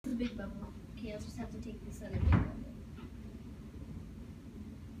big bubble. Okay, I'll just have to take this other big bubble.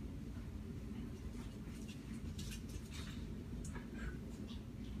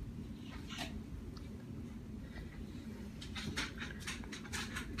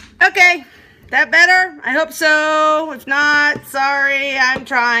 Okay, that better? I hope so. If not, sorry, I'm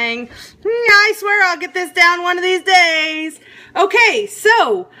trying. I swear I'll get this down one of these days. Okay,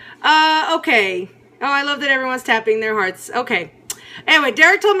 so, okay. Oh, I love that everyone's tapping their hearts. Okay. Anyway,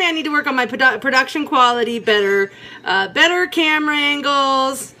 Derek told me I need to work on my production quality better. Better camera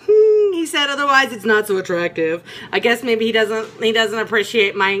angles. He said otherwise it's not so attractive. I guess maybe he doesn't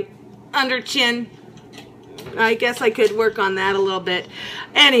appreciate my under chin. I guess I could work on that a little bit.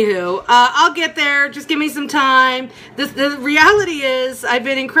 Anywho, I'll get there. Just give me some time. The reality is I've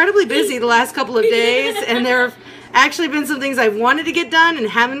been incredibly busy the last couple of days, and there have actually been some things I've wanted to get done and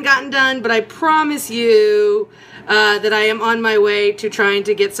haven't gotten done, but I promise you that I am on my way to trying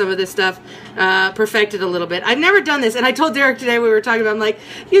to get some of this stuff perfected a little bit. I've never done this, and I told Derek today we were talking about, I'm like,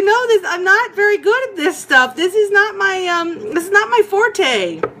 you know, this, I'm not very good at this stuff. This is not my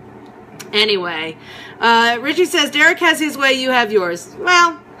forte. Anyway, Richie says, Derek has his way, you have yours.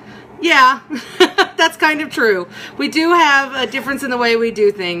 Well, yeah, that's kind of true. We do have a difference in the way we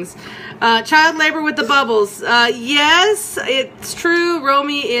do things. Child labor with the bubbles. Yes, it's true.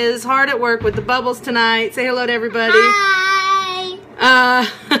 Romy is hard at work with the bubbles tonight. Say hello to everybody. Hi.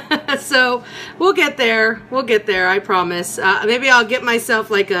 So we'll get there. We'll get there, I promise. Maybe I'll get myself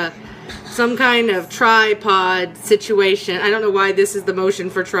like some kind of tripod situation. I don't know why this is the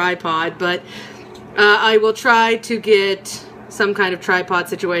motion for tripod, but I will try to get some kind of tripod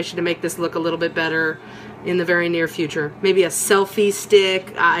situation to make this look a little bit better in the very near future. Maybe a selfie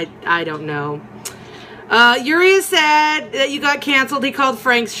stick. I don't know. Yuri is sad that you got canceled. He called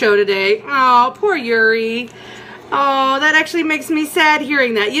Frank's show today. Oh, poor Yuri. Oh, that actually makes me sad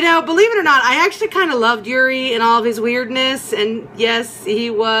hearing that. You know, believe it or not, I actually kind of loved Yuri and all of his weirdness. And yes, he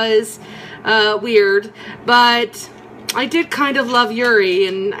was weird. But I did kind of love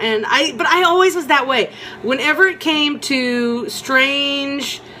Yuri. But I always was that way. Whenever it came to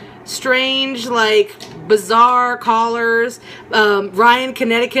strange, like, bizarre callers, Ryan,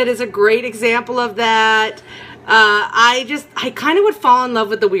 Connecticut is a great example of that. I kind of would fall in love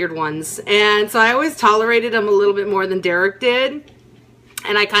with the weird ones. And so I always tolerated them a little bit more than Derek did.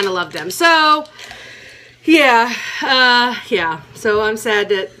 And I kind of loved them. So, yeah. Yeah. So I'm sad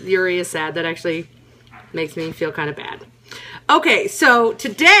that Yuri is sad. That actually makes me feel kind of bad. Okay, so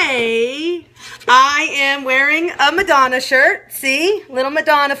today I am wearing a Madonna shirt. See? Little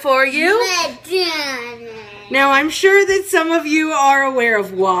Madonna for you. Madonna. Now, I'm sure that some of you are aware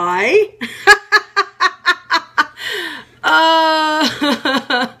of why.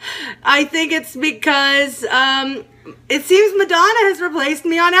 I think it's because it seems Madonna has replaced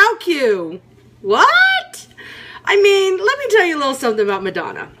me on OutQ. What? I mean, let me tell you a little something about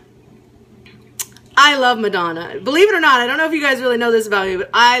Madonna. I love Madonna. Believe it or not, I don't know if you guys really know this about me, but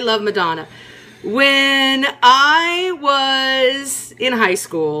I love Madonna. When I was in high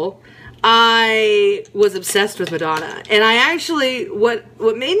school, I was obsessed with Madonna. And I actually, what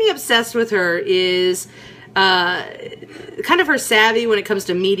made me obsessed with her is kind of her savvy when it comes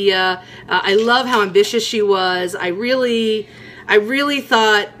to media. I love how ambitious she was. I really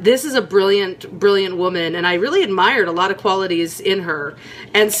thought this is a brilliant, brilliant woman. And I really admired a lot of qualities in her.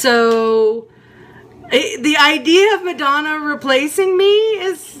 And so the idea of Madonna replacing me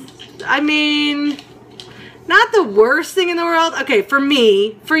is, I mean, not the worst thing in the world. Okay, for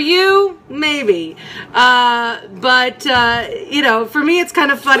me. For you, maybe. But you know, for me it's kind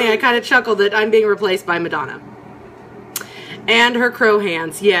of funny. I kind of chuckled that I'm being replaced by Madonna. And her crow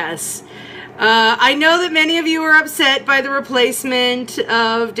hands, yes. I know that many of you are upset by the replacement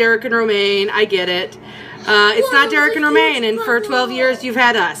of Derek and Romaine. I get it. It's not Derek and Romaine, and for 12 years you've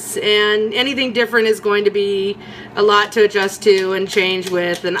had us, and anything different is going to be a lot to adjust to and change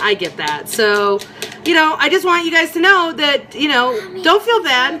with, and I get that. So, you know, I just want you guys to know that, you know, Mommy, don't feel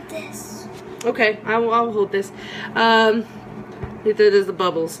bad. This. Okay, I'll hold this. There's the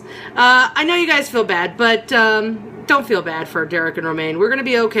bubbles. I know you guys feel bad, but don't feel bad for Derek and Romaine. We're going to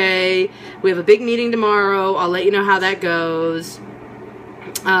be okay. We have a big meeting tomorrow. I'll let you know how that goes.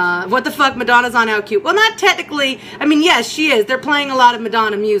 What the fuck, Madonna's on OutQ. Well, not technically. I mean, yes, she is. They're playing a lot of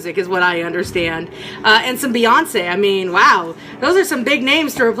Madonna music is what I understand. And some Beyonce. I mean, wow. Those are some big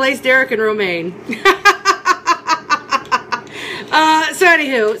names to replace Derek and Romaine. So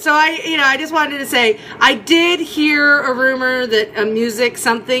anywho, so I just wanted to say, I did hear a rumor that a music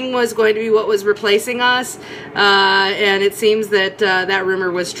something was going to be what was replacing us. And it seems that that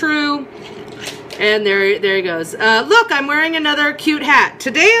rumor was true. And there he goes. Look, I'm wearing another cute hat.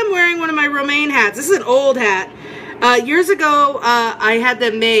 Today I'm wearing one of my romaine hats. This is an old hat. Years ago, I had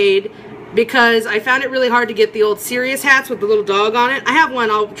them made because I found it really hard to get the old serious hats with the little dog on it. I have one.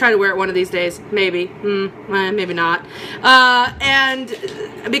 I'll try to wear it one of these days. Maybe. Maybe not. And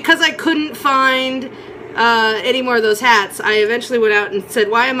because I couldn't find any more of those hats, I eventually went out and said,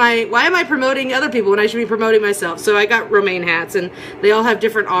 why am I promoting other people when I should be promoting myself? So I got romaine hats, and they all have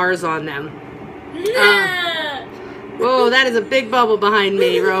different R's on them. Whoa, that is a big bubble behind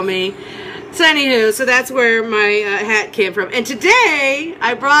me, Romy. So anywho, so that's where my hat came from. And today,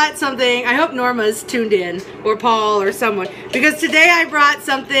 I brought something. I hope Norma's tuned in, or Paul, or someone. Because today I brought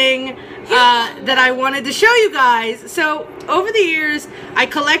something that I wanted to show you guys. So, over the years, I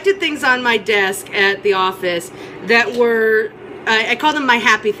collected things on my desk at the office that were... I call them my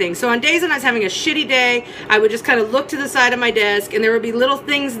happy things. So on days when I was having a shitty day, I would just kind of look to the side of my desk, and there would be little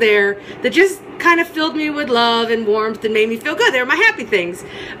things there that just kind of filled me with love and warmth and made me feel good. They were my happy things.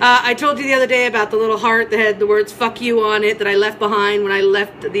 I told you the other day about the little heart that had the words "fuck you" on it that I left behind when I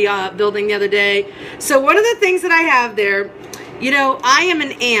left the building the other day. So one of the things that I have there, you know, I am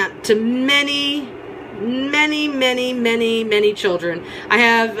an aunt to many children. I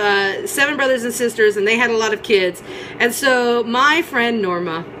have 7 brothers and sisters, and they had a lot of kids. And so my friend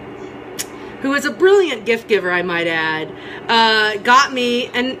Norma, who is a brilliant gift giver, I might add, got me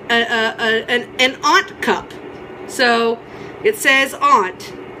an aunt cup. So it says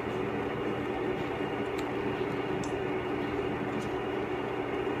aunt.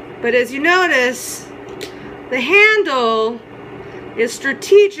 But as you notice, the handle is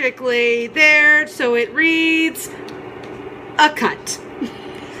strategically there, so it reads a cut.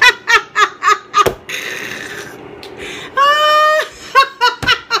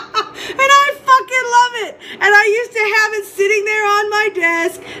 And I fucking love it. And I used to have it sitting there on my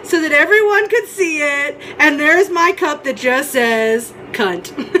desk so that everyone could see it. And there's my cup that just says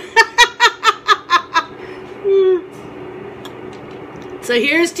cunt. So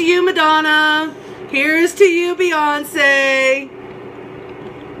here's to you, Madonna. Here's to you, Beyonce.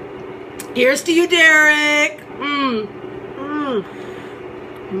 Here's to you, Derek.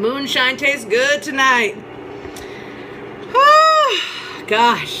 Moonshine tastes good tonight. Oh,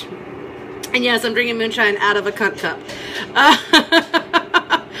 gosh. And yes, I'm drinking moonshine out of a cunt cup.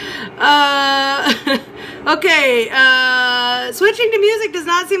 Okay, switching to music does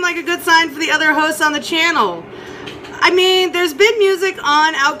not seem like a good sign for the other hosts on the channel. I mean, there's been music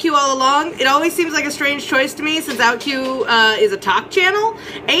on OutQ all along. It always seems like a strange choice to me since OutQ is a talk channel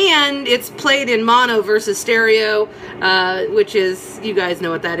and it's played in mono versus stereo, which is, you guys know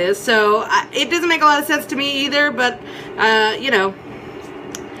what that is. So it doesn't make a lot of sense to me either. But you know,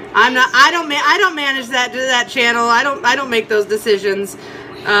 I don't manage that channel. I don't make those decisions,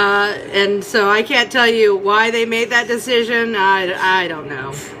 and so I can't tell you why they made that decision. I don't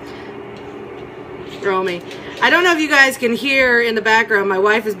know. Romy. I don't know if you guys can hear in the background. My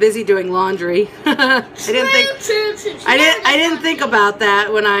wife is busy doing laundry. I didn't think about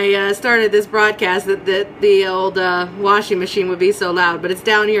that when I started this broadcast that the old washing machine would be so loud, but it's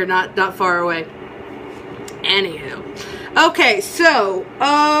down here, not far away. Anywho, okay, so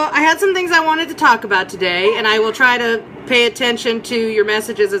I had some things I wanted to talk about today, and I will try to pay attention to your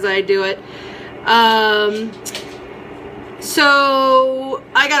messages as I do it. So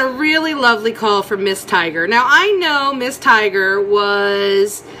I got a really lovely call from Miss Tiger. Now I know Miss Tiger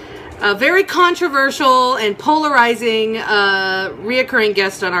was a very controversial and polarizing reoccurring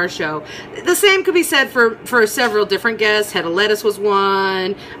guest on our show. The same could be said for several different guests. Hedda Lettuce was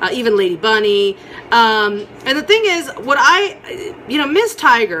one, even Lady Bunny. And the thing is, Miss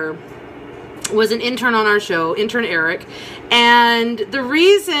Tiger was an intern on our show, intern Eric, and the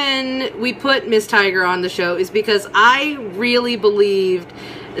reason we put Miss Tiger on the show is because I really believed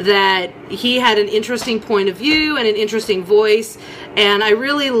that he had an interesting point of view and an interesting voice, and I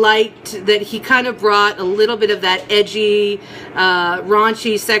really liked that he kind of brought a little bit of that edgy,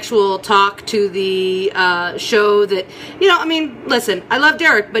 raunchy sexual talk to the show that, I mean, listen, I love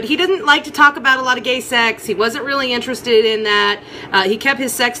Derek, but he didn't like to talk about a lot of gay sex. He wasn't really interested in that. He kept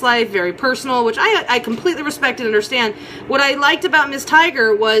his sex life very personal, which I completely respect and understand. What I liked about Miss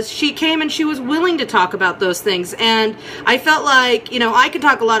Tiger was she came and she was willing to talk about those things, and I felt like, I can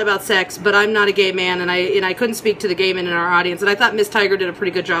talk a lot about sex, but I'm not a gay man, and I couldn't speak to the gay men in our audience, and I thought Miss Tiger did a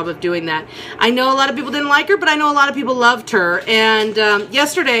pretty good job of doing that. I know a lot of people didn't like her, but I know a lot of people loved her, and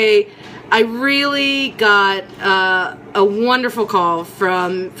yesterday I really got a wonderful call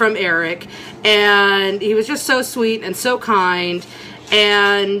from Eric, and he was just so sweet and so kind,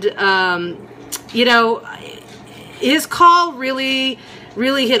 and his call really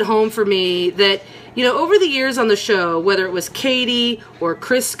hit home for me that you know, over the years on the show, whether it was Katie or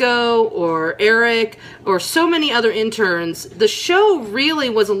Crisco or Eric or so many other interns, the show really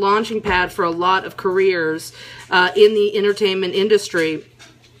was a launching pad for a lot of careers in the entertainment industry.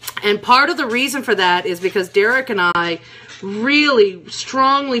 And part of the reason for that is because Derek and I really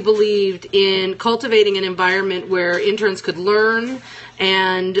strongly believed in cultivating an environment where interns could learn,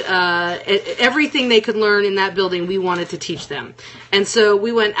 and everything they could learn in that building, we wanted to teach them. And so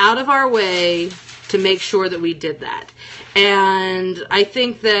we went out of our way to make sure that we did that. And I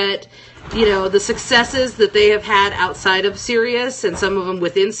think that, you know, the successes that they have had outside of Sirius and some of them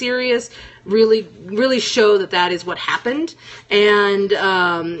within Sirius really show that that is what happened. And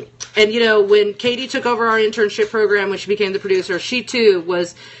you know, when Katie took over our internship program, when she became the producer, she too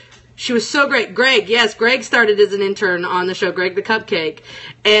was so great. Greg started as an intern on the show, Greg the Cupcake.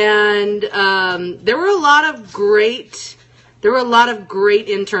 And there were a lot of great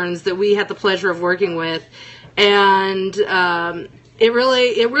interns that we had the pleasure of working with. And it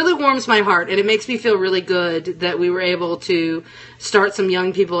really warms my heart, and it makes me feel really good that we were able to start some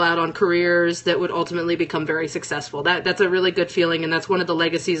young people out on careers that would ultimately become very successful. That's a really good feeling, and that's one of the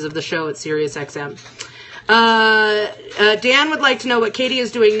legacies of the show at SiriusXM. Dan would like to know what Katie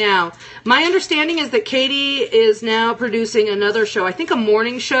is doing now. My understanding is that Katie is now producing another show, I think a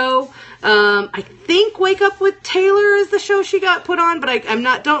morning show. I think Wake Up with Taylor is the show she got put on, but I'm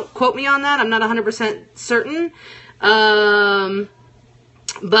not, don't quote me on that. I'm not 100% certain.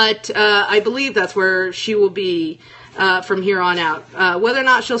 But I believe that's where she will be from here on out. Whether or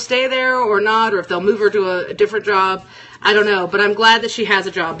not she'll stay there or not, or if they'll move her to a different job, I don't know. But I'm glad that she has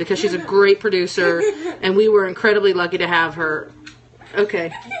a job because she's a great producer, and we were incredibly lucky to have her.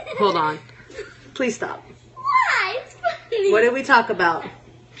 Okay, hold on. Please stop. Why? It's funny. What did we talk about?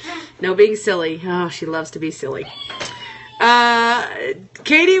 No being silly. Oh, she loves to be silly.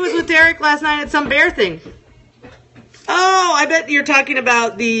 Katie was with Derek last night at some bear thing. Oh, I bet you're talking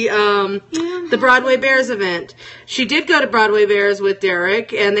about the Broadway Bears event. She did go to Broadway Bears with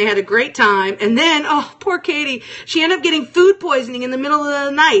Derek, and they had a great time. And then, oh, poor Katie, she ended up getting food poisoning in the middle of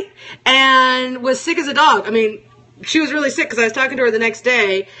the night and was sick as a dog. I mean, she was really sick because I was talking to her the next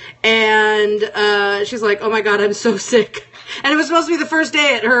day, and she's like, "Oh my God, I'm so sick." And it was supposed to be the first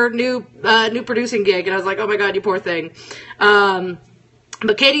day at her new producing gig, and I was like, "Oh my God, you poor thing."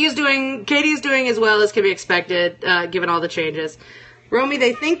 But Katie is doing as well as can be expected, given all the changes. Romy,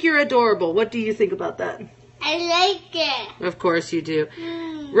 they think you're adorable. What do you think about that? I like it. Of course you do.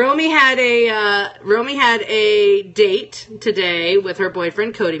 Romy had a date today with her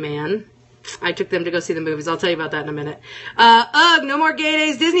boyfriend Cody Man. I took them to go see the movies. I'll tell you about that in a minute. Ugh, no more gay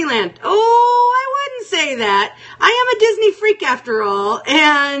days Disneyland. Oh, I wouldn't say that. I am a Disney freak after all,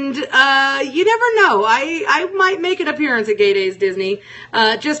 and you never know. I might make an appearance at Gay Days Disney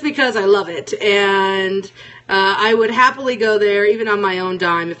just because I love it, and I would happily go there even on my own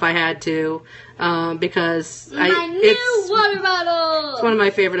dime if I had to, because New water bottle. It's one of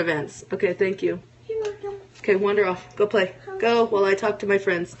my favorite events. Okay, thank you. You're welcome. Okay, wander off. Go play. Go while I talk to my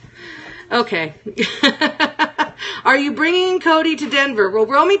friends. Okay. Are you bringing Cody to Denver? Well,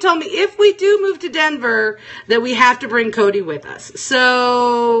 Romy told me if we do move to Denver, that we have to bring Cody with us.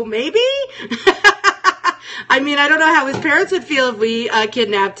 So, maybe? I mean, I don't know how his parents would feel if we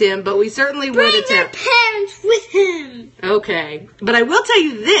kidnapped him, but we certainly would attempt. Bring your parents with him. Okay. But I will tell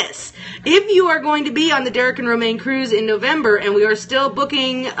you this. If you are going to be on the Derek and Romaine cruise in November, and we are still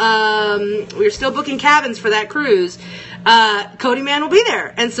booking cabins for that cruise, Cody Man will be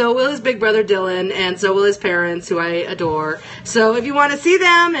there, and so will his big brother Dylan, and so will his parents, who I adore. So if you want to see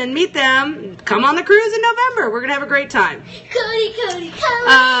them and meet them, come on the cruise in November. We're going to have a great time. Cody.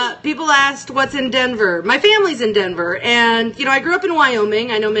 People asked what's in Denver. My family's in Denver, and, you know, I grew up in Wyoming.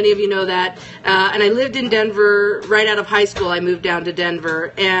 I know many of you know that, and I lived in Denver right out of high school. I moved down to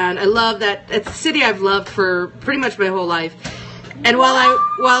Denver, and I love that. It's a city I've loved for pretty much my whole life. And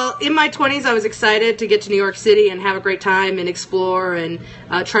while in my 20s I was excited to get to New York City and have a great time and explore and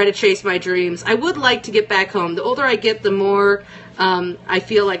try to chase my dreams, I would like to get back home. The older I get, the more I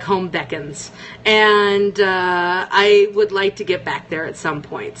feel like home beckons. And I would like to get back there at some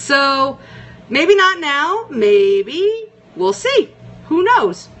point. So maybe not now, maybe. We'll see. Who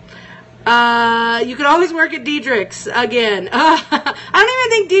knows? You could always work at Diedrich's again. I don't even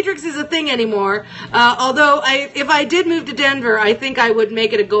think Diedrich's is a thing anymore. Although if I did move to Denver, I think I would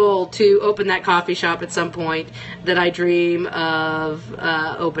make it a goal to open that coffee shop at some point that I dream of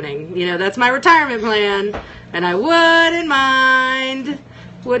opening. You know, that's my retirement plan, and I wouldn't mind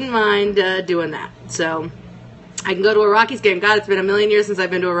doing that. So, I can go to a Rockies game. God, it's been a million years since I've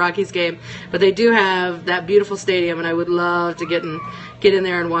been to a Rockies game. But they do have that beautiful stadium, and I would love to get in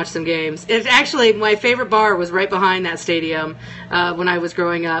there and watch some games. It's actually, my favorite bar was right behind that stadium when I was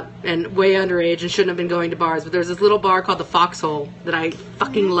growing up and way underage and shouldn't have been going to bars. But there was this little bar called the Foxhole that I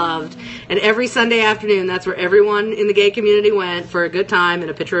fucking loved. And every Sunday afternoon, that's where everyone in the gay community went for a good time and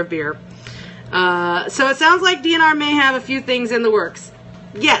a pitcher of beer. So it sounds like DNR may have a few things in the works.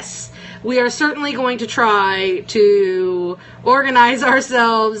 Yes. We are certainly going to try to organize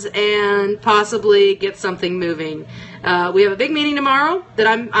ourselves and possibly get something moving. We have a big meeting tomorrow that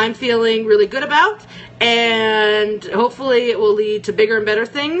I'm feeling really good about, and hopefully it will lead to bigger and better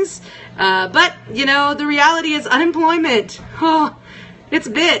things. But, you know, the reality is unemployment. Oh, it's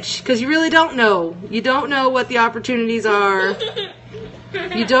a bitch, because you really don't know. You don't know what the opportunities are.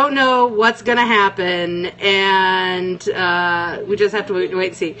 You don't know what's going to happen, and we just have to wait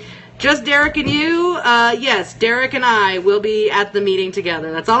and see. Just Derek and you? Yes, Derek and I will be at the meeting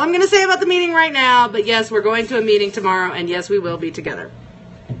together. That's all I'm going to say about the meeting right now. But yes, we're going to a meeting tomorrow, and yes, we will be together.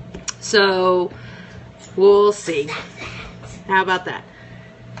 So, we'll see. How about that?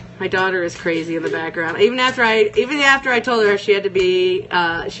 My daughter is crazy in the background. Even after I told her she had to be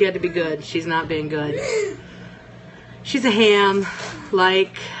good, she's not being good. She's a ham,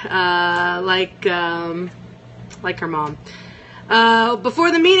 like her mom.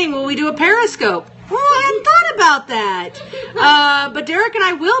 Before the meeting, will we do a Periscope? Oh, I hadn't thought about that. But Derek and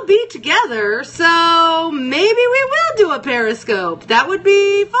I will be together, so maybe we will do a Periscope. That would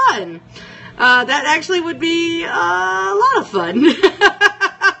be fun. That actually would be a lot of fun.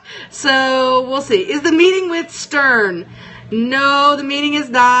 So, we'll see. Is the meeting with Stern? No, the meeting is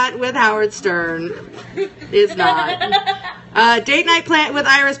not with Howard Stern. It's not. Date night plan with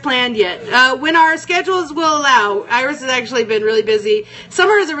Iris planned yet. When our schedules will allow. Iris has actually been really busy.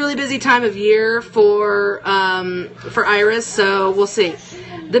 Summer is a really busy time of year for Iris, so we'll see.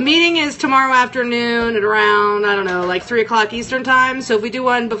 The meeting is tomorrow afternoon at around, I don't know, like 3 o'clock Eastern time. So if we do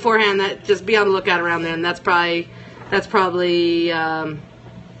one beforehand, that just be on the lookout around then. That's probably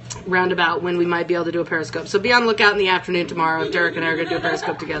roundabout when we might be able to do a Periscope. So be on the lookout in the afternoon tomorrow if Derek and I are going to do a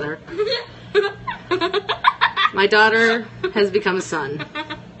Periscope together. My daughter has become a son.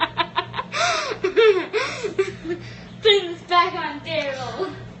 Things back on Daryl.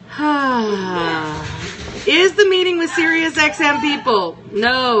 Is the meeting with Sirius XM people?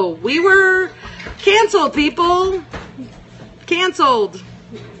 No. We were canceled, people. Canceled.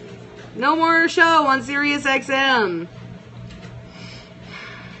 No more show on Sirius XM.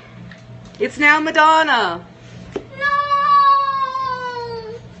 It's now Madonna. No!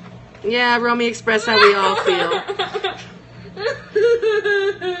 Yeah, Romy expressed how we all feel.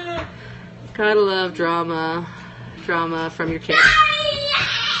 Gotta love drama. Drama from your kids.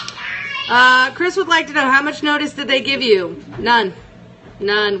 Chris would like to know, how much notice did they give you? None.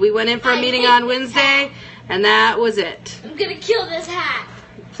 None. We went in for a meeting on Wednesday, and that was it. I'm gonna kill this hat.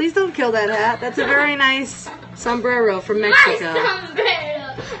 Please don't kill that hat. That's a very nice sombrero from Mexico. My sombrero.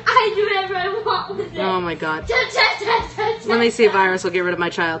 I do whatever I want with it. Oh my God. Let me see if Iris will get rid of my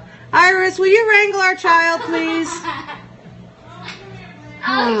child. Iris, will you wrangle our child, please?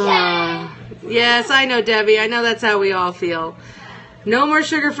 Okay. Yes, I know, Debbie. I know that's how we all feel. No more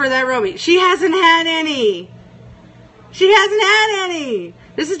sugar for that Romy. She hasn't had any. She hasn't had any.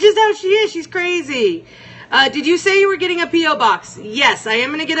 This is just how she is. She's crazy. Did you say you were getting a P.O. box? Yes, I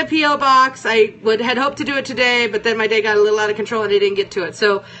am going to get a P.O. box. I had hoped to do it today, but then my day got a little out of control and I didn't get to it.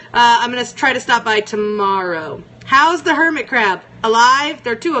 So I'm going to try to stop by tomorrow. How's the hermit crab? Alive?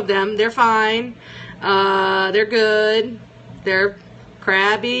 There are 2 of them. They're fine. They're good. They're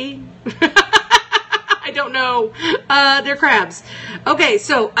crabby. I don't know. They're crabs. Okay,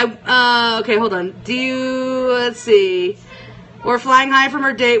 so okay, hold on. Let's see. Or flying high from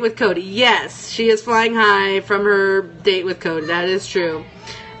her date with Cody. Yes, she is flying high from her date with Cody. That is true.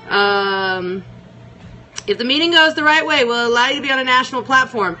 If the meeting goes the right way, will it allow you to be on a national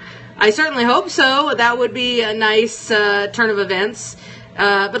platform? I certainly hope so. That would be a nice turn of events.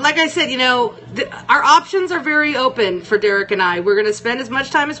 But like I said, you know, our options are very open for Derek and I. We're going to spend as much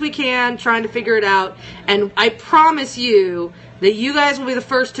time as we can trying to figure it out. And I promise you that you guys will be the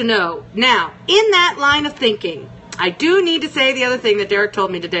first to know. Now, in that line of thinking, I do need to say the other thing that Derek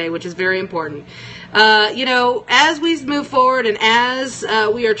told me today, which is very important. You know, as we move forward and as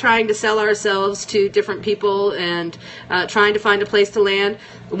we are trying to sell ourselves to different people and trying to find a place to land,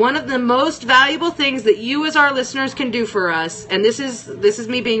 one of the most valuable things that you as our listeners can do for us, and this is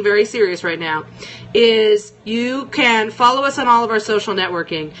me being very serious right now, is you can follow us on all of our social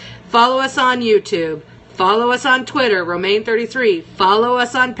networking. Follow us on YouTube. Follow us on Twitter, Romaine33. Follow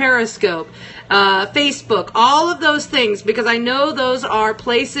us on Periscope, Facebook, all of those things, because I know those are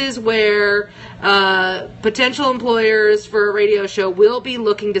places where potential employers for a radio show will be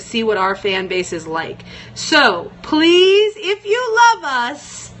looking to see what our fan base is like. So, please, if you love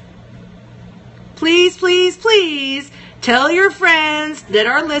us, please, please, please tell your friends that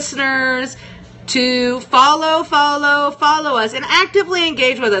are listeners to follow us and actively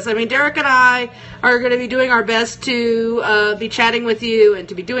engage with us. I mean, Derek and I are going to be doing our best to be chatting with you and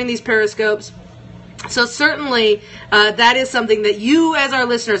to be doing these periscopes. So certainly that is something that you as our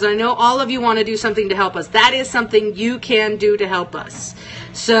listeners, I know all of you want to do something to help us. That is something you can do to help us.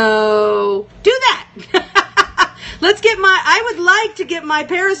 So do that. I would like to get my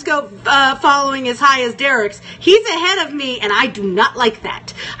Periscope following as high as Derek's. He's ahead of me, and I do not like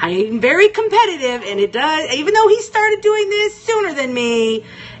that. I am very competitive, and it does, even though he started doing this sooner than me,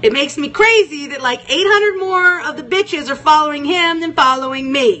 it makes me crazy that like 800 more of the bitches are following him than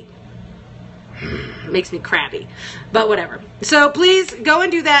following me. Makes me crabby, but whatever. So please go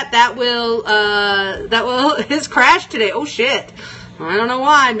and do that. That will his crash today. Oh shit. I don't know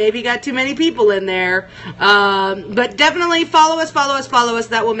why. Maybe you got too many people in there. But definitely follow us.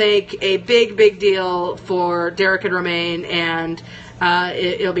 That will make a big, big deal for Derek and Romaine, and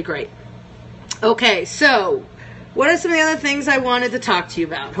it'll be great. Okay, so what are some of the other things I wanted to talk to you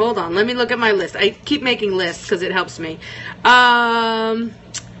about? Hold on. Let me look at my list. I keep making lists because it helps me.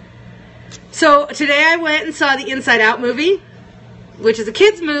 So today I went and saw the Inside Out movie, which is a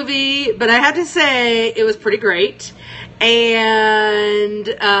kid's movie, but I have to say it was pretty great. And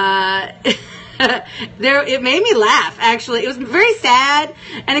it made me laugh, actually. It was very sad,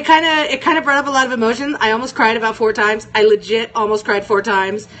 and it kind of brought up a lot of emotions. I almost cried about 4 times. I legit almost cried 4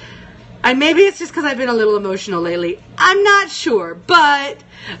 times. Maybe it's just because I've been a little emotional lately. I'm not sure, but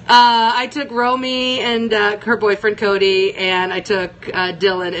I took Romy and her boyfriend Cody, and I took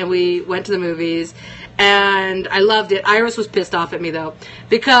Dylan, and we went to the movies. And I loved it. Iris was pissed off at me, though,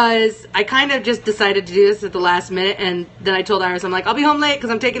 because I kind of just decided to do this at the last minute. And then I told Iris, I'm like, I'll be home late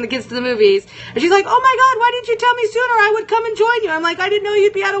because I'm taking the kids to the movies. And she's like, oh, my God, why didn't you tell me sooner? I would come and join you. I'm like, I didn't know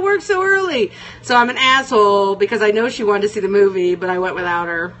you'd be out of work so early. So I'm an asshole because I know she wanted to see the movie, but I went without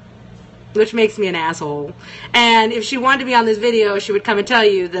her, which makes me an asshole. And if she wanted to be on this video, she would come and tell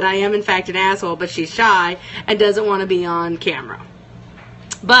you that I am, in fact, an asshole, but she's shy and doesn't want to be on camera.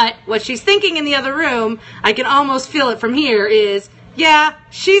 But what she's thinking in the other room, I can almost feel it from here, is, yeah,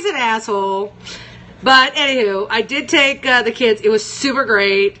 she's an asshole. But anywho, I did take the kids. It was super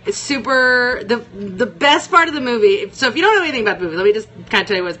great. It's super, the best part of the movie. So if you don't know anything about the movie, let me just kind of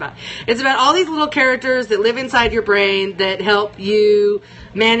tell you what it's about. It's about all these little characters that live inside your brain that help you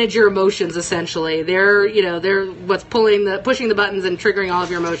manage your emotions, essentially. They're what's pushing the buttons and triggering all of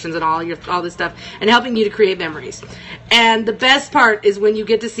your emotions and all this stuff and helping you to create memories. And the best part is when you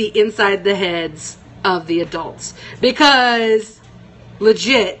get to see inside the heads of the adults, because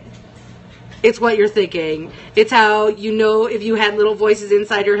legit, it's what you're thinking. It's how you know if you had little voices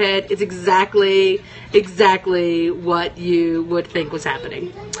inside your head. It's exactly what you would think was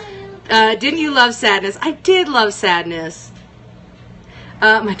happening. Didn't you love Sadness? I did love Sadness.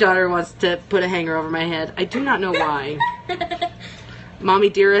 My daughter wants to put a hanger over my head. I do not know why.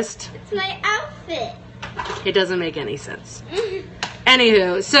 Mommy dearest. It's my outfit. It doesn't make any sense.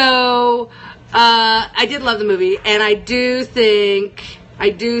 Anywho, so I did love the movie, and I do think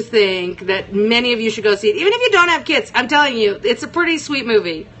that many of you should go see it. Even if you don't have kids, I'm telling you, it's a pretty sweet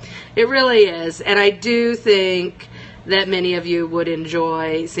movie. It really is. And I do think that many of you would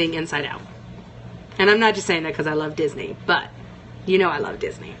enjoy seeing Inside Out. And I'm not just saying that because I love Disney, but you know I love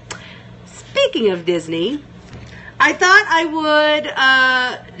Disney. Speaking of Disney, I thought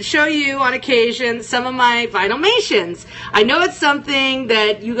I would show you on occasion some of my Vinylmations. I know it's something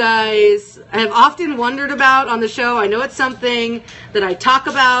that you guys have often wondered about on the show. I know it's something that I talk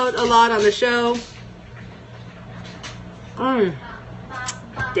about a lot on the show.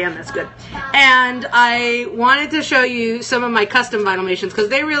 Damn, that's good. And I wanted to show you some of my custom Vinylmations because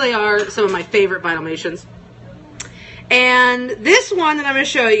they really are some of my favorite Vinylmations. And this one that I'm going to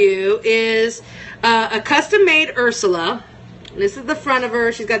show you is a custom-made Ursula. This is the front of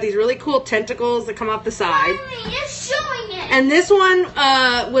her. She's got these really cool tentacles that come off the side. Mommy, you're showing it. And this one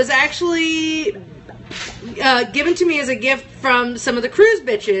was actually given to me as a gift from some of the cruise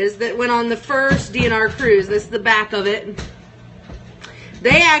bitches that went on the first DNR cruise. This is the back of it.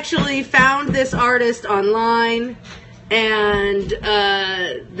 They actually found this artist online, and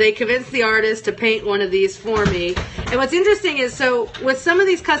they convinced the artist to paint one of these for me. And what's interesting is, so with some of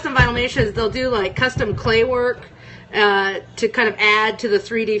these custom Vinylmations, they'll do like custom clay work to kind of add to the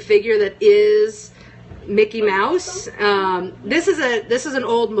 3D figure that is Mickey Mouse. This is an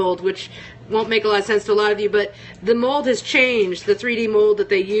old mold, which won't make a lot of sense to a lot of you, but the mold has changed, the 3D mold that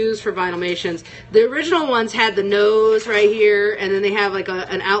they use for Vinylmations. The original ones had the nose right here, and then they have like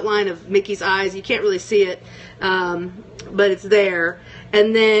an outline of Mickey's eyes. You can't really see it, but it's there.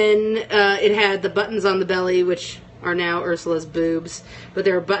 And then it had the buttons on the belly, which are now Ursula's boobs, but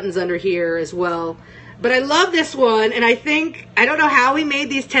there are buttons under here as well. But I love this one, and I don't know how he made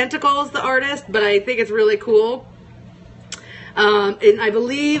these tentacles, the artist, but I think it's really cool. And I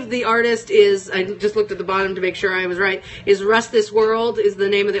believe the artist is, I just looked at the bottom to make sure I was right, is Rust This World is the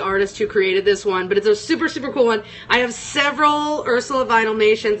name of the artist who created this one. But it's a super, super cool one. I have several Ursula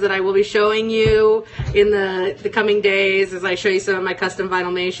Vinylmations that I will be showing you in the coming days as I show you some of my custom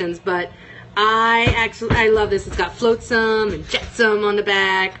Vinylmations. But I love this. It's got Flotsam and Jetsam on the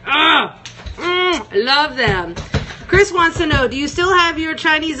back. I love them. Chris wants to know, do you still have your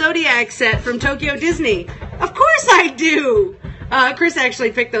Chinese Zodiac set from Tokyo Disney? Of course I do. Chris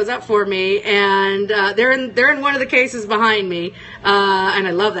actually picked those up for me, and they're in one of the cases behind me. And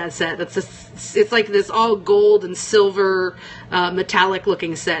I love that set. It's like this all gold and silver metallic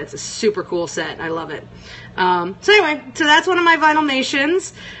looking set. It's a super cool set. I love it. So anyway, so that's one of my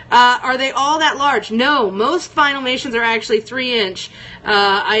Vinylmations. Are they all that large? No, most Vinylmations are actually 3-inch.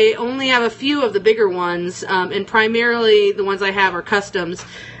 I only have a few of the bigger ones, and primarily the ones I have are customs.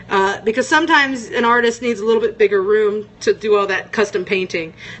 Because sometimes an artist needs a little bit bigger room to do all that custom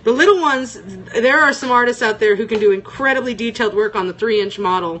painting. The little ones, there are some artists out there who can do incredibly detailed work on the 3-inch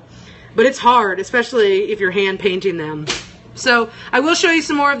model, but it's hard, especially if you're hand painting them. So I will show you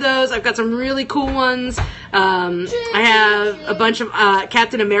some more of those. I've got some really cool ones. I have a bunch of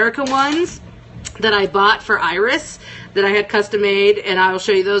Captain America ones that I bought for Iris that I had custom made, and I will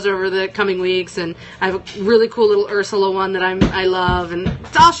show you those over the coming weeks. And I have a really cool little Ursula one that I love, and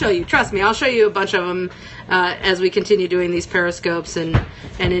I'll show you. Trust me, I'll show you a bunch of them as we continue doing these periscopes and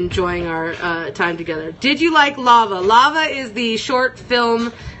enjoying our time together. Did you like Lava? Lava is the short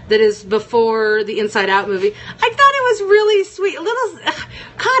film that is before the Inside Out movie. I thought it was really sweet.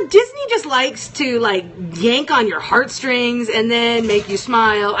 God, Disney just likes to like yank on your heartstrings and then make you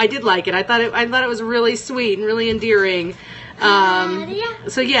smile. I did like it. I thought it was really sweet and really endearing.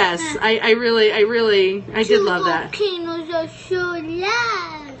 So yes, I did love that. Volcanoes are so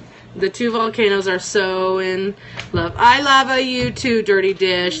loud. The two volcanoes are so in love. I love you too, Dirty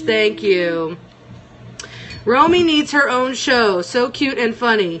Dish. Thank you. Romy needs her own show. So cute and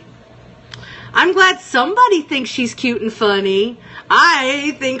funny. I'm glad somebody thinks she's cute and funny.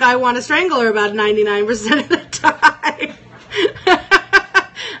 I think I want to strangle her about 99% of the time.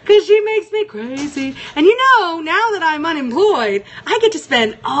 Because she makes me crazy. And you know, now that I'm unemployed, I get to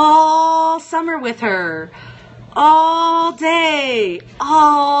spend all summer with her. All day.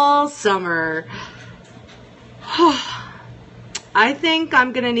 All summer. I think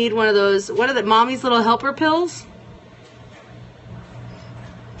I'm going to need one of those, what are the Mommy's Little Helper pills?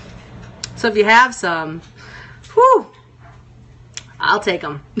 So if you have some, whew, I'll take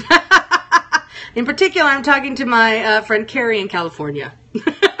them. In particular, I'm talking to my friend Carrie in California.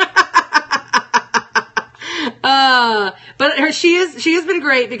 But she has been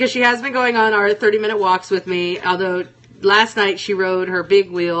great because she has been going on our 30-minute walks with me, although last night she rode her big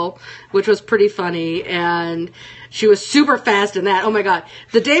wheel, which was pretty funny, and she was super fast in that. Oh my God.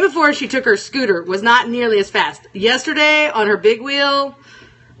 The day before she took her scooter was not nearly as fast. Yesterday on her big wheel,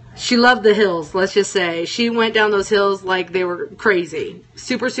 she loved the hills, let's just say. She went down those hills like they were crazy.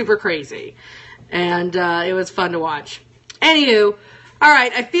 Super, super crazy. And it was fun to watch. Anywho, all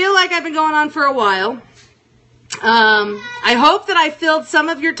right, I feel like I've been going on for a while. I hope that I filled some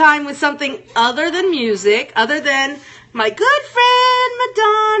of your time with something other than music, other than my good friend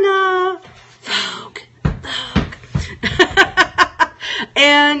Madonna. Vogue.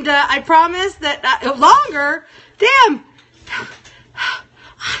 And I promise that longer. Damn.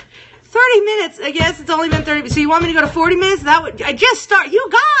 30 minutes. I guess it's only been 30. So you want me to go to 40 minutes? I just start. You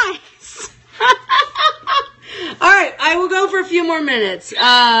guys. All right, I will go for a few more minutes.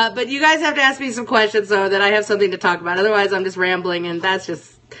 But you guys have to ask me some questions so that I have something to talk about. Otherwise, I'm just rambling, and that's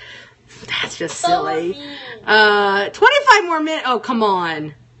just silly. 25 more minutes. Oh, come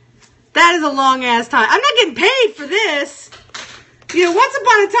on. That is a long ass time. I'm not getting paid for this. You know, once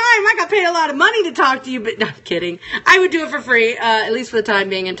upon a time, I got paid a lot of money to talk to you, but no, I'm kidding. I would do it for free, at least for the time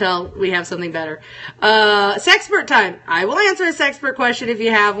being, until we have something better. Sexpert time. I will answer a sexpert question if you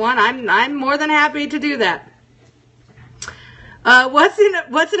have one. I'm more than happy to do that. What's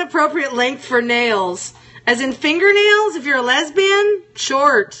an appropriate length for nails? As in fingernails, if you're a lesbian?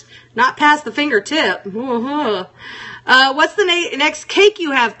 Short. Not past the fingertip. What's the next cake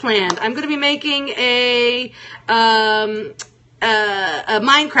you have planned? I'm going to be making a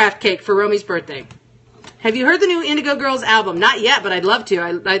Minecraft cake for Romy's birthday. Have you heard the new Indigo Girls album? Not yet, but I'd love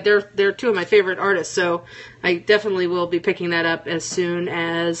to. They're two of my favorite artists, so I definitely will be picking that up as soon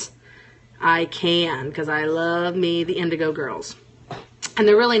as I can, because I love me the Indigo Girls. And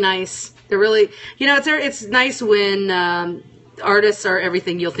they're really nice. They're really, it's nice when artists are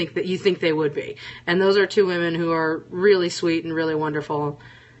everything you think they would be. And those are two women who are really sweet and really wonderful.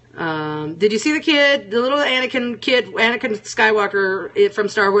 Did you see the little Anakin Skywalker from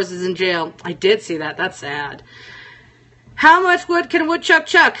Star Wars is in jail? I did see that. That's sad. How much wood can a woodchuck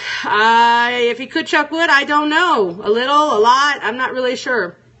chuck? If he could chuck wood, I don't know. A little, a lot, I'm not really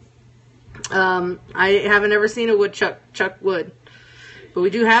sure. I haven't ever seen a woodchuck chuck wood. But we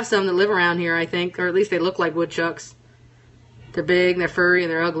do have some that live around here, I think, or at least they look like woodchucks. They're big, they're furry,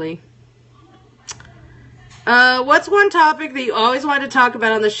 and they're ugly. What's one topic that you always wanted to talk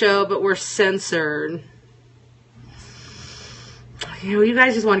about on the show but were censored? You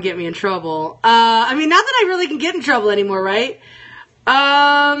guys just want to get me in trouble. Not that I really can get in trouble anymore, right? There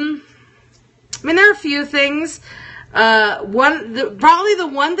are a few things. Probably the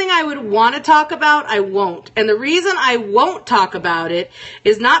one thing I would want to talk about, I won't. And the reason I won't talk about it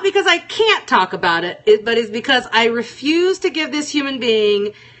is not because I can't talk about it, but is because I refuse to give this human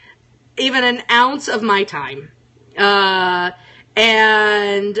being even an ounce of my time. And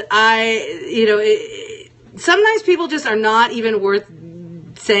sometimes people just are not even worth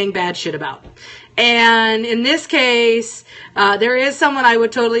saying bad shit about. And in this case, there is someone I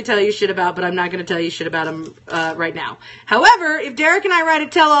would totally tell you shit about, but I'm not going to tell you shit about him right now. However, if Derek and I write a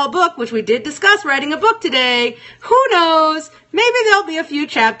tell-all book, which we did discuss writing a book today, who knows? Maybe there'll be a few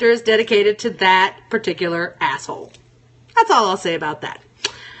chapters dedicated to that particular asshole. That's all I'll say about that.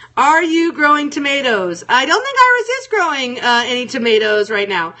 Are you growing tomatoes? I don't think Iris is growing any tomatoes right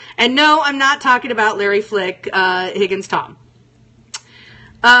now. And no, I'm not talking about Larry Flick, Higgins Tom.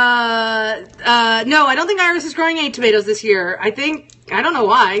 No, I don't think Iris is growing any tomatoes this year. I don't know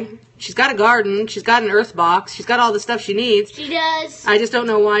why. She's got a garden. She's got an earth box. She's got all the stuff she needs. She does. I just don't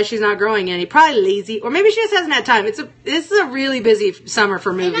know why she's not growing any. Probably lazy. Or maybe she just hasn't had time. This is a really busy summer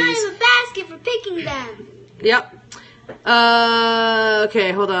for movies. And I have a basket for picking them. Yep.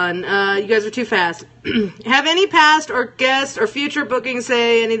 Okay, hold on. You guys are too fast. Have any past or guest or future bookings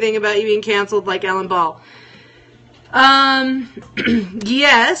say anything about you being canceled like Ellen Ball?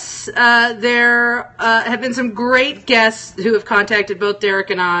 Yes, there have been some great guests who have contacted both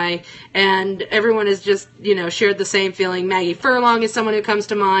Derek and I, and everyone has just, shared the same feeling. Maggie Furlong is someone who comes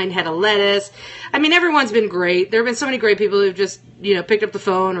to mind, Hedda Lettuce. Everyone's been great. There have been so many great people who've just, picked up the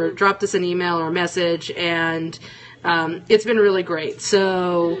phone or dropped us an email or a message, and it's been really great.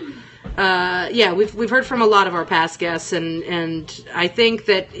 So, we've heard from a lot of our past guests, and I think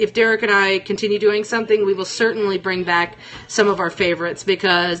that if Derek and I continue doing something, we will certainly bring back some of our favorites,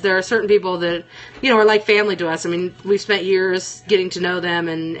 because there are certain people that, are like family to us. We've spent years getting to know them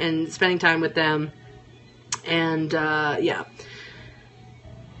and spending time with them, and,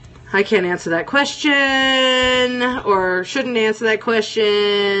 I can't answer that question, or shouldn't answer that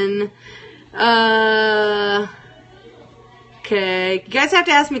question. Okay, you guys have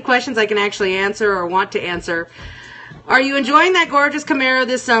to ask me questions I can actually answer or want to answer. Are you enjoying that gorgeous Camaro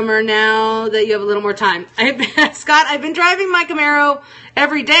this summer now that you have a little more time? Scott, I've been driving my Camaro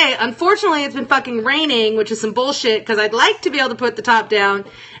every day. Unfortunately, it's been fucking raining, which is some bullshit, because I'd like to be able to put the top down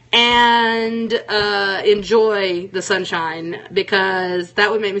and enjoy the sunshine, because that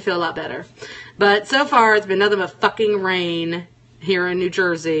would make me feel a lot better. But so far, it's been nothing but fucking rain here in New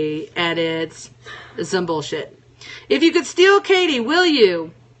Jersey, and it's some bullshit. If you could steal Katie, will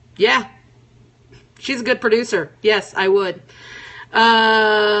you? Yeah. She's a good producer. Yes, I would.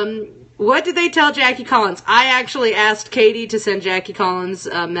 What did they tell Jackie Collins? I actually asked Katie to send Jackie Collins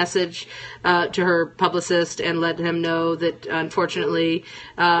a message to her publicist and let him know that, unfortunately,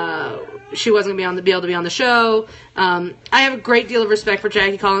 she wasn't going to be able to be on the show. I have a great deal of respect for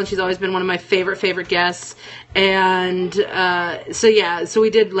Jackie Collins. She's always been one of my favorite guests. And so we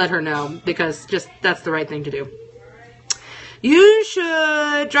did let her know, because just that's the right thing to do. You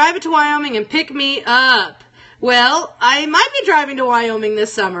should drive it to Wyoming and pick me up. Well, I might be driving to Wyoming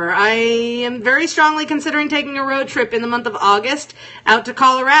this summer. I am very strongly considering taking a road trip in the month of August out to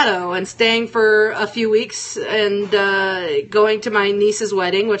Colorado and staying for a few weeks and going to my niece's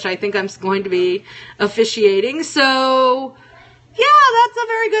wedding, which I think I'm going to be officiating. So Yeah, that's a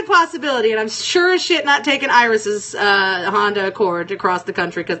very good possibility, and I'm sure as shit not taking Iris's Honda Accord across the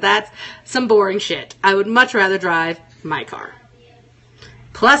country, because that's some boring shit. I would much rather drive my car.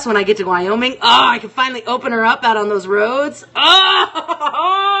 Plus, when I get to Wyoming, I can finally open her up out on those roads.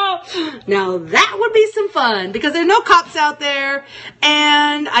 Oh, now that would be some fun, because there are no cops out there,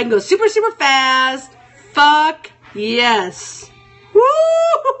 and I can go super, super fast. Fuck yes.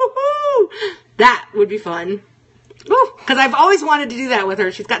 Woo! That would be fun. Because I've always wanted to do that with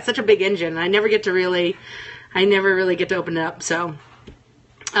her. She's got such a big engine, and I never really get to open it up, so.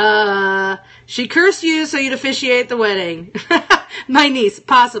 She cursed you so you'd officiate the wedding. My niece,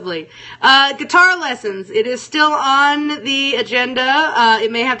 possibly. Guitar lessons. It is still on the agenda.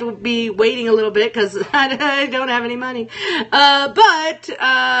 It may have to be waiting a little bit because I don't have any money. But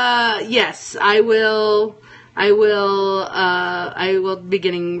yes, I will be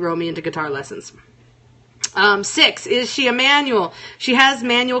getting Romy into guitar lessons. 6, is she a manual? She has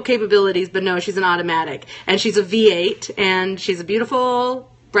manual capabilities, but no, she's an automatic. And she's a V8, and she's a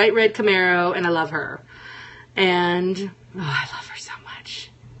beautiful, bright red Camaro, and I love her. And, I love her so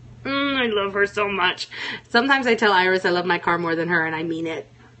much. I love her so much. Sometimes I tell Iris I love my car more than her, and I mean it.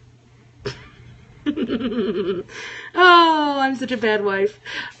 Oh, I'm such a bad wife.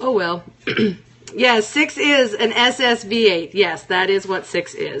 Oh, well. Yes, 6 is an SSV8. Yes, that is what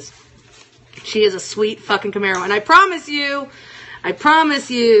 6 is. She is a sweet fucking Camaro. And I promise you, I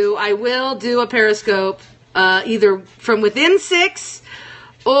will do a Periscope, either from within 6,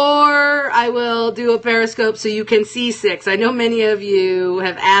 or I will do a Periscope so you can see 6. I know many of you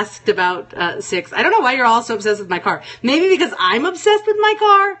have asked about 6. I don't know why you're all so obsessed with my car. Maybe because I'm obsessed with my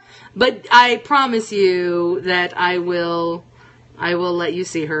car, but I promise you that I will let you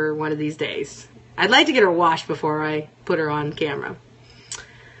see her one of these days. I'd like to get her washed before I put her on camera.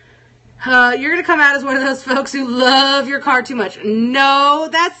 You're going to come out as one of those folks who love your car too much. No,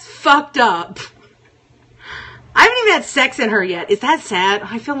 that's fucked up. I haven't even had sex in her yet. Is that sad?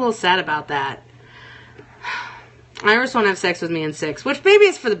 I feel a little sad about that. Iris won't have sex with me in 6, which maybe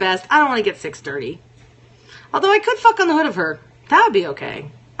is for the best. I don't want to get 6 dirty. Although I could fuck on the hood of her. That would be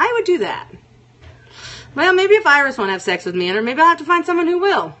okay. I would do that. Well, maybe if Iris won't have sex with me in her, maybe I'll have to find someone who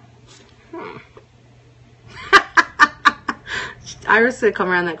will. Iris is going to come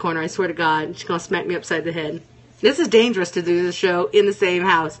around that corner, I swear to God. She's going to smack me upside the head. This is dangerous to do this show in the same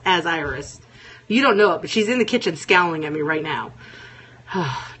house as Iris. You don't know it, but she's in the kitchen scowling at me right now.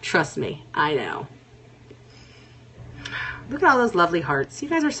 Trust me, I know. Look at all those lovely hearts. You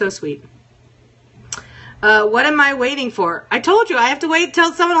guys are so sweet. What am I waiting for? I told you, I have to wait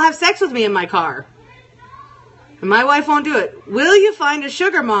until someone will have sex with me in my car. And my wife won't do it. Will you find a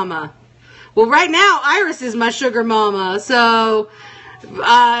sugar mama? Well, right now, Iris is my sugar mama, so,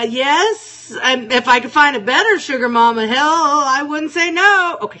 yes, if I could find a better sugar mama, hell, I wouldn't say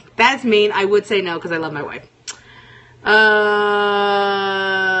no. Okay, that's mean. I would say no, because I love my wife.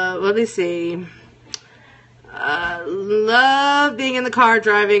 Let me see. Love being in the car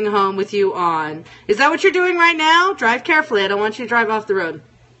driving home with you on. Is that what you're doing right now? Drive carefully. I don't want you to drive off the road.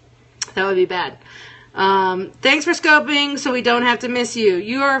 That would be bad. Thanks for scoping so we don't have to miss you.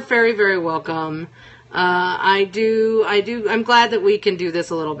 You are very, very welcome. I'm glad that we can do this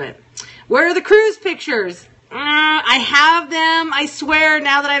a little bit. Where are the cruise pictures? I have them. I swear,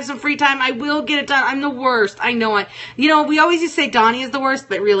 now that I have some free time, I will get it done. I'm the worst. I know we always used to say Donnie is the worst,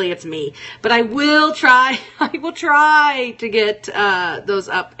 but really it's me. But I will try to get, those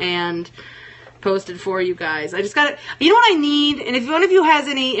up and posted for you guys. I just got it. You know what I need? And if one of you has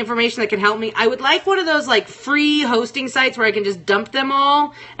any information that can help me, I would like one of those like free hosting sites where I can just dump them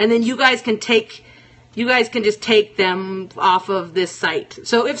all, and then you guys can just take them off of this site.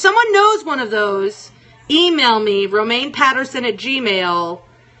 So if someone knows one of those, email me, RomainePatterson@gmail.com,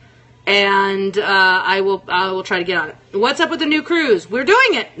 and I will try to get on it. What's up with the new cruise? We're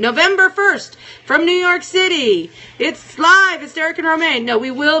doing it November 1st from New York City. It's live. It's Derek and Romaine. No, we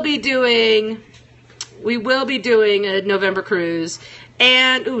will be doing a November cruise.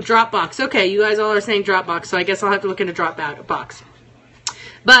 And Dropbox. Okay, you guys all are saying Dropbox, so I guess I'll have to look into Dropbox.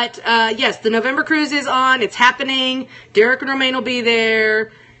 But yes, the November cruise is on. It's happening. Derek and Romaine will be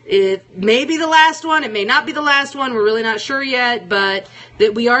there. It may be the last one. It may not be the last one. We're really not sure yet, but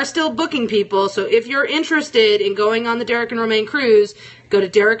that we are still booking people. So if you're interested in going on the Derek and Romaine cruise, go to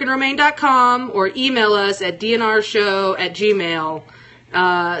derekandromaine.com or email us at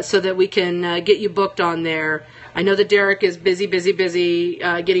dnrshow@gmail.com so that we can get you booked on there. I know that Derek is busy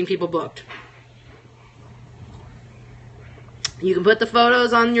getting people booked. You can put the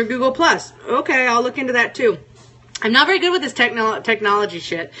photos on your Google+. Okay, I'll look into that too. I'm not very good with this technology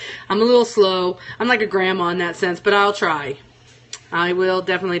shit. I'm a little slow. I'm like a grandma in that sense, but I'll try. I will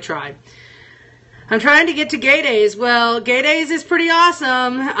definitely try. I'm trying to get to Gay Days. Well, Gay Days is pretty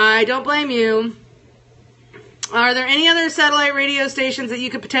awesome. I don't blame you. Are there any other satellite radio stations that you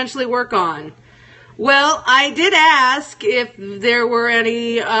could potentially work on? Well, I did ask if there were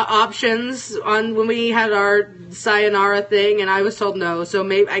any options on when we had our Sayonara thing, and I was told no, so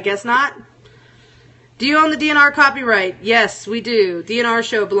maybe I guess not. Do you own the DNR copyright? Yes, we do. DNR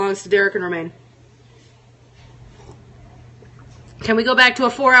show belongs to Derek and Romaine. Can we go back to a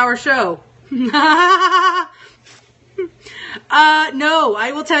 4-hour show? No,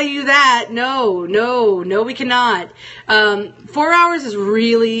 I will tell you that. No, we cannot. 4 hours is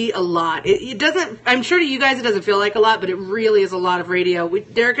really a lot. It doesn't, I'm sure to you guys it doesn't feel like a lot, but it really is a lot of radio.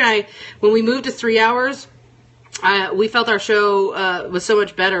 Derek and I, when we moved to 3 hours, we felt our show was so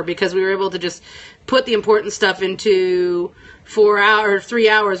much better because we were able to just put the important stuff into 4 hours, 3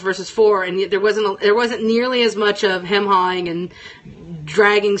 hours versus 4, and there wasn't nearly as much of hem-hawing and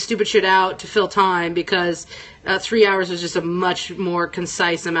dragging stupid shit out to fill time because 3 hours was just a much more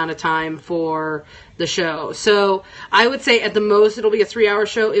concise amount of time for the show. So I would say at the most it'll be a 3-hour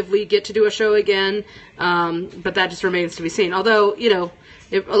show if we get to do a show again, but that just remains to be seen. Although, you know,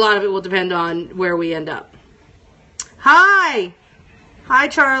 a lot of it will depend on where we end up. Hi,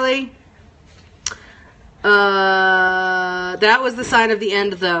 Charlie. That was the sign of the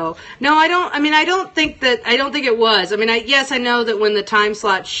end, though. No, I don't think it was. I mean, yes, I know that when the time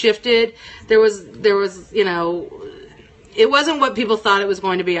slot shifted, there was, you know, it wasn't what people thought it was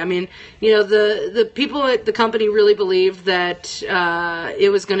going to be. I mean, you know, the people at the company really believed that,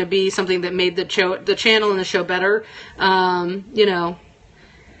 it was going to be something that made the channel and the show better. You know,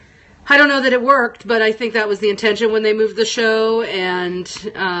 I don't know that it worked, but I think that was the intention when they moved the show, and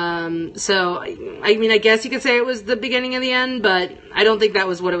so, I mean, I guess you could say it was the beginning of the end, but I don't think that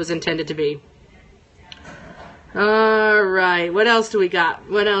was what it was intended to be. Alright, what else do we got?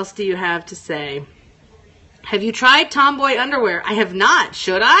 What else do you have to say? Have you tried tomboy underwear? I have not.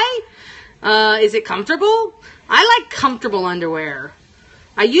 Should I? Is it comfortable? I like comfortable underwear.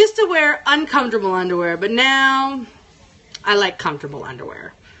 I used to wear uncomfortable underwear, but now I like comfortable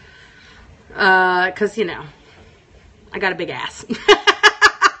underwear. 'Cause, you know, I got a big ass.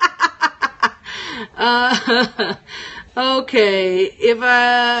 Okay, if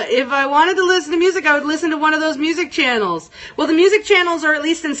I wanted to listen to music, I would listen to one of those music channels. Well, the music channels are at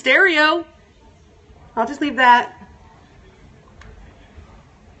least in stereo. I'll just leave that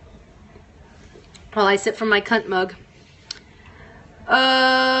while I sip from my cunt mug.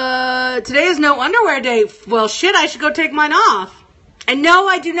 Today is no underwear day. Well, shit, I should go take mine off. And no,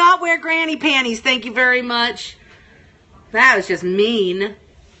 I do not wear granny panties. Thank you very much. That was just mean.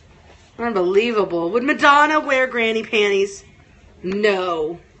 Unbelievable. Would Madonna wear granny panties?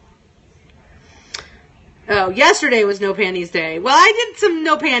 No. Oh, yesterday was no panties day. Well, I did some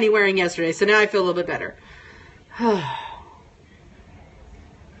no panty wearing yesterday, so now I feel a little bit better.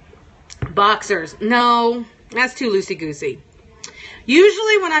 Boxers. No, that's too loosey-goosey.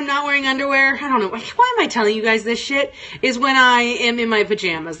 Usually when I'm not wearing underwear, I don't know, why am I telling you guys this shit, is when I am in my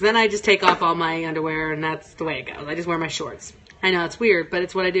pajamas. Then I just take off all my underwear, and that's the way it goes. I just wear my shorts. I know, it's weird, but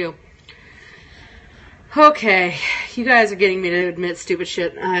it's what I do. Okay, you guys are getting me to admit stupid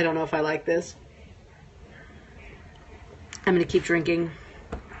shit. I don't know if I like this. I'm going to keep drinking.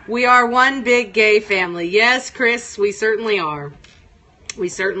 We are one big gay family. Yes, Chris, we certainly are. We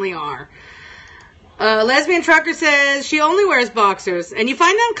certainly are. Lesbian Trucker says she only wears boxers. And you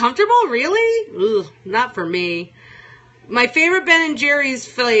find them comfortable? Really? Ugh, not for me. My favorite Ben & Jerry's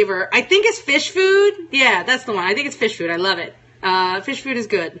flavor, I think it's fish food. Yeah, that's the one. I think it's fish food. I love it. Fish food is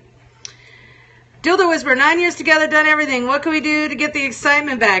good. Dildo Whisperer, 9 years together, done everything. What can we do to get the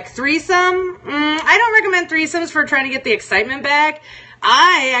excitement back? Threesome? I don't recommend threesomes for trying to get the excitement back.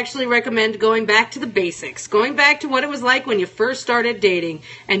 I actually recommend going back to the basics, going back to what it was like when you first started dating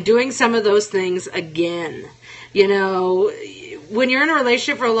and doing some of those things again. You know, when you're in a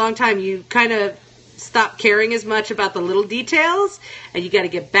relationship for a long time, you kind of stop caring as much about the little details, and you got to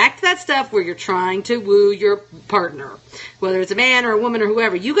get back to that stuff where you're trying to woo your partner, whether it's a man or a woman or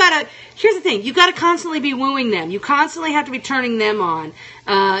whoever. Here's the thing, you got to constantly be wooing them. You constantly have to be turning them on.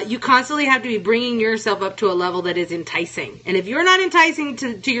 You constantly have to be bringing yourself up to a level that is enticing. And if you're not enticing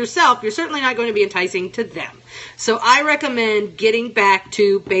to yourself, you're certainly not going to be enticing to them. So I recommend getting back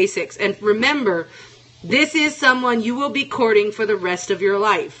to basics. And remember, this is someone you will be courting for the rest of your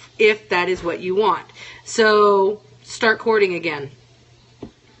life, if that is what you want. So start courting again.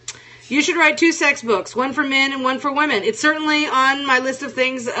 You should write 2 sex books, one for men and one for women. It's certainly on my list of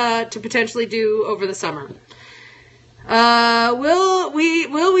things to potentially do over the summer. Will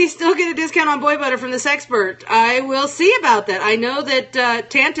we still get a discount on boy butter from this expert? I will see about that. I know that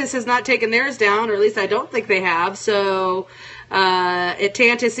Tantus has not taken theirs down, or at least I don't think they have. So at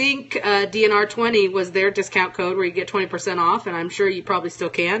Tantus Inc., DNR20 was their discount code where you get 20% off, and I'm sure you probably still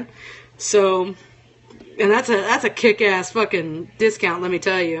can. So, and that's a kick-ass fucking discount, let me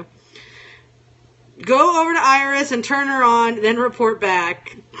tell you. Go over to Iris and turn her on, then report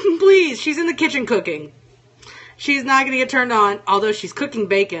back. Please, she's in the kitchen cooking. She's not going to get turned on, although she's cooking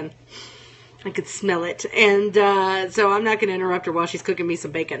bacon. I could smell it. And so I'm not going to interrupt her while she's cooking me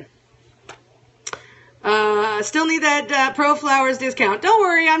some bacon. Still need that Pro Flowers discount. Don't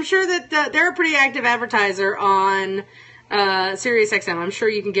worry, I'm sure that they're a pretty active advertiser on SiriusXM. I'm sure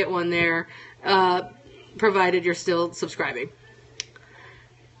you can get one there, provided you're still subscribing.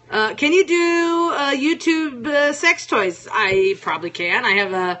 Can you do YouTube sex toys? I probably can. I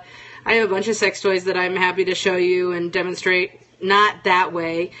have a bunch of sex toys that I'm happy to show you and demonstrate. Not that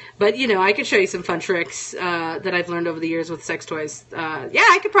way, but you know, I could show you some fun tricks that I've learned over the years with sex toys. Yeah,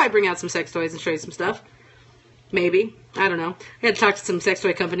 I could probably bring out some sex toys and show you some stuff. Maybe. I don't know. I had to talk to some sex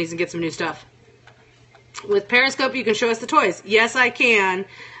toy companies and get some new stuff. With Periscope, you can show us the toys. Yes, I can.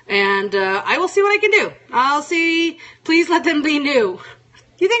 And I will see what I can do. I'll see. Please let them be new.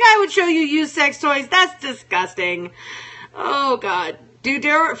 You think I would show you used sex toys? That's disgusting. Oh, God. Do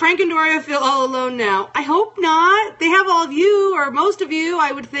Frank and Doria feel all alone now? I hope not. They have all of you, or most of you,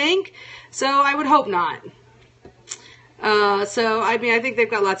 I would think. So I would hope not. I mean, I think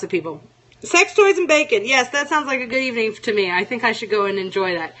they've got lots of people. Sex toys and bacon. Yes, that sounds like a good evening to me. I think I should go and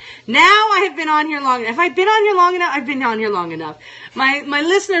enjoy that. Now I have been on here long enough. If I've been on here long enough, I've been on here long enough. My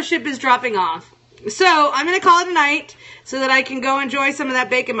listenership is dropping off. So I'm going to call it a night so that I can go enjoy some of that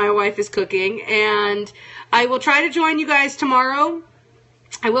bacon my wife is cooking. And I will try to join you guys tomorrow.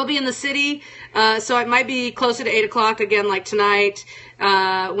 I will be in the city, so it might be closer to 8 o'clock again like tonight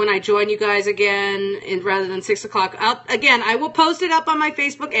when I join you guys again rather than 6 o'clock. Again, I will post it up on my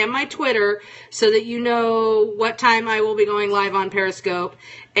Facebook and my Twitter so that you know what time I will be going live on Periscope.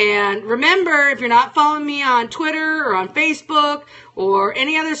 And remember, if you're not following me on Twitter or on Facebook or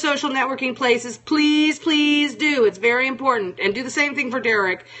any other social networking places, please, please do. It's very important. And do the same thing for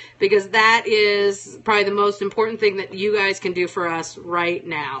Derek, because that is probably the most important thing that you guys can do for us right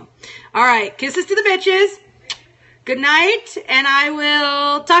now. All right, kisses to the bitches. Good night, and I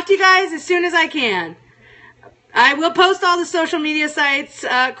will talk to you guys as soon as I can. I will post all the social media sites,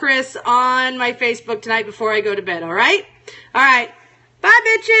 Chris, on my Facebook tonight before I go to bed, all right? All right. Bye,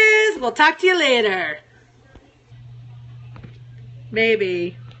 bitches. We'll talk to you later.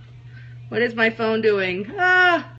 Baby. What is my phone doing?